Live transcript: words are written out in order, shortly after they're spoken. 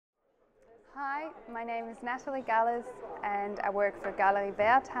Hi, my name is Natalie Gallis and I work for Galerie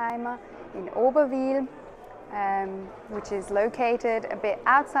Wertheimer in Oberwil, which is located a bit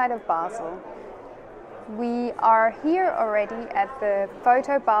outside of Basel. We are here already at the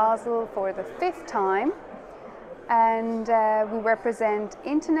Photo Basel for the 5th time, and we represent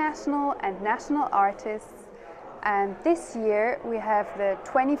international and national artists. And this year we have the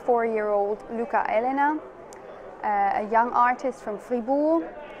 24-year-old Luca Elena, a young artist from Fribourg.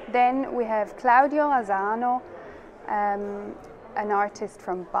 Then we have Claudio Razzano, an artist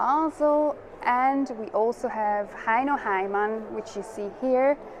from Basel, and we also have Heino Heimann, which you see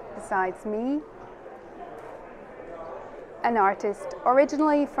here besides me, an artist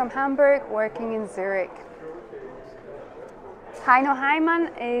originally from Hamburg working in Zurich. Heino Heimann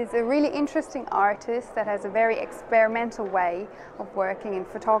is a really interesting artist that has a very experimental way of working in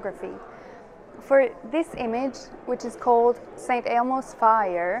photography. For this image, which is called St. Elmo's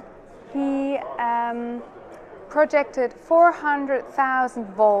Fire, he projected 400,000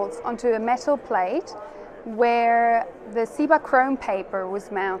 volts onto a metal plate where the Ciba chrome paper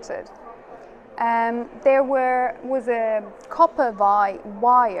was mounted. There was a copper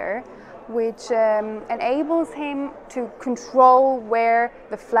wire which enables him to control where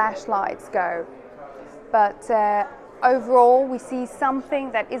the flashlights go. But overall, we see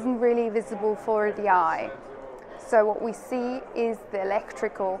something that isn't really visible for the eye. So what we see is the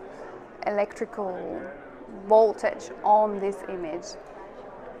electrical voltage on this image.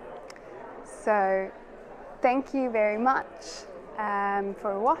 So thank you very much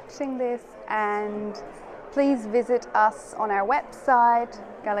for watching this, and please visit us on our website,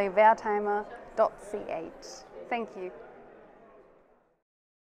 galeriewertheimer.ch. Thank you.